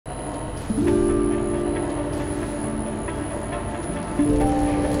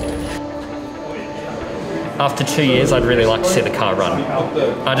After 2 years, I'd really like to see the car run.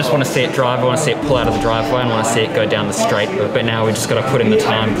 I just want to see it drive, I want to see it pull out of the driveway, and I want to see it go down the straight. But now we just got to put in the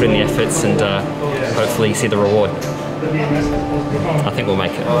time, put in the efforts, and hopefully see the reward. I think we'll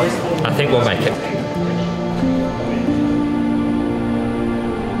make it. I think we'll make it.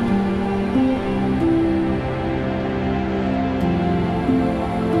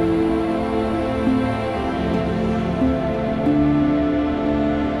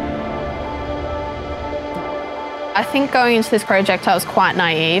 I think going into this project I was quite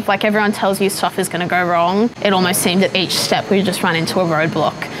naive. Like, everyone tells you stuff is going to go wrong. It almost seemed at each step we just run into a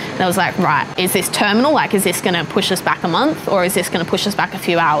roadblock. And I was like, right, is this terminal? Like, is this going to push us back a month, or is this going to push us back a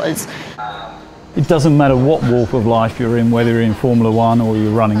few hours? It doesn't matter what walk of life you're in, whether you're in Formula One or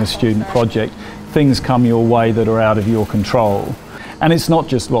you're running a student project, things come your way that are out of your control. And it's not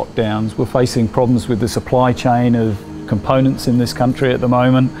just lockdowns. We're facing problems with the supply chain of components in this country at the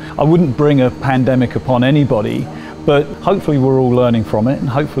moment. I wouldn't bring a pandemic upon anybody, but hopefully we're all learning from it, and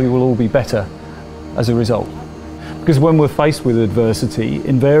hopefully we'll all be better as a result. Because when we're faced with adversity,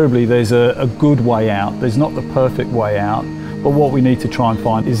 invariably there's a good way out. There's not the perfect way out, but what we need to try and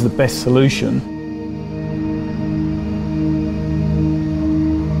find is the best solution.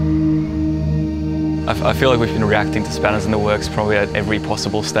 I feel like we've been reacting to spanners in the works probably at every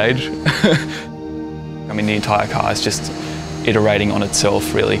possible stage. I mean, the entire car is just iterating on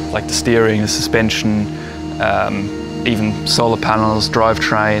itself, really. Like the steering, the suspension, even solar panels,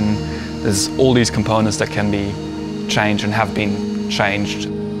 drivetrain. There's all these components that can be changed and have been changed.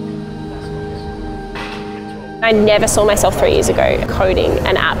 I never saw myself 3 years ago coding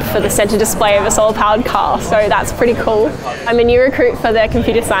an app for the centre display of a solar-powered car, so that's pretty cool. I'm a new recruit for the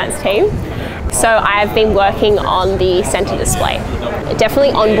computer science team, so I've been working on the centre display.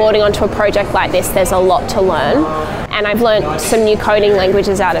 Definitely onboarding onto a project like this, there's a lot to learn, and I've learned some new coding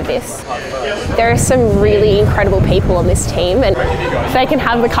languages out of this. There are some really incredible people on this team, and if they can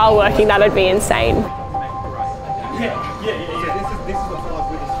have the car working, that would be insane.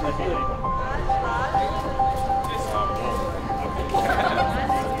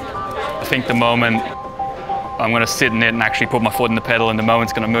 I think the moment I'm going to sit in it and actually put my foot in the pedal and the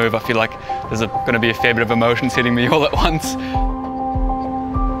moment's going to move, I feel like there's going to be a fair bit of emotions hitting me all at once.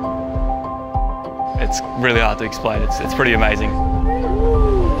 It's really hard to explain, it's pretty amazing.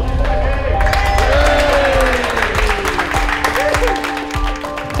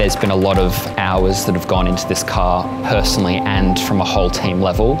 There's been a lot of hours that have gone into this car personally and from a whole team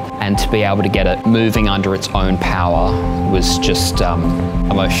level, and to be able to get it moving under its own power was just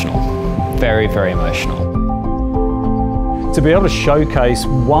emotional. Very, very emotional. To be able to showcase,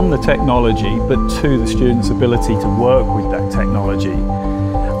 one, the technology, but two, the students' ability to work with that technology,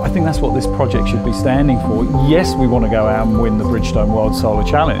 I think that's what this project should be standing for. Yes, we want to go out and win the Bridgestone World Solar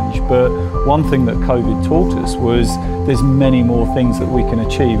Challenge, but one thing that COVID taught us was there's many more things that we can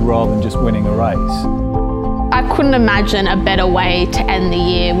achieve rather than just winning a race. I couldn't imagine a better way to end the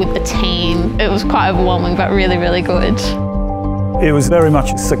year with the team. It was quite overwhelming, but really, really good. It was very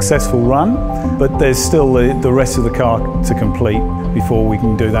much a successful run, but there's still the rest of the car to complete before we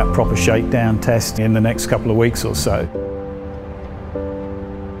can do that proper shakedown test in the next couple of weeks or so.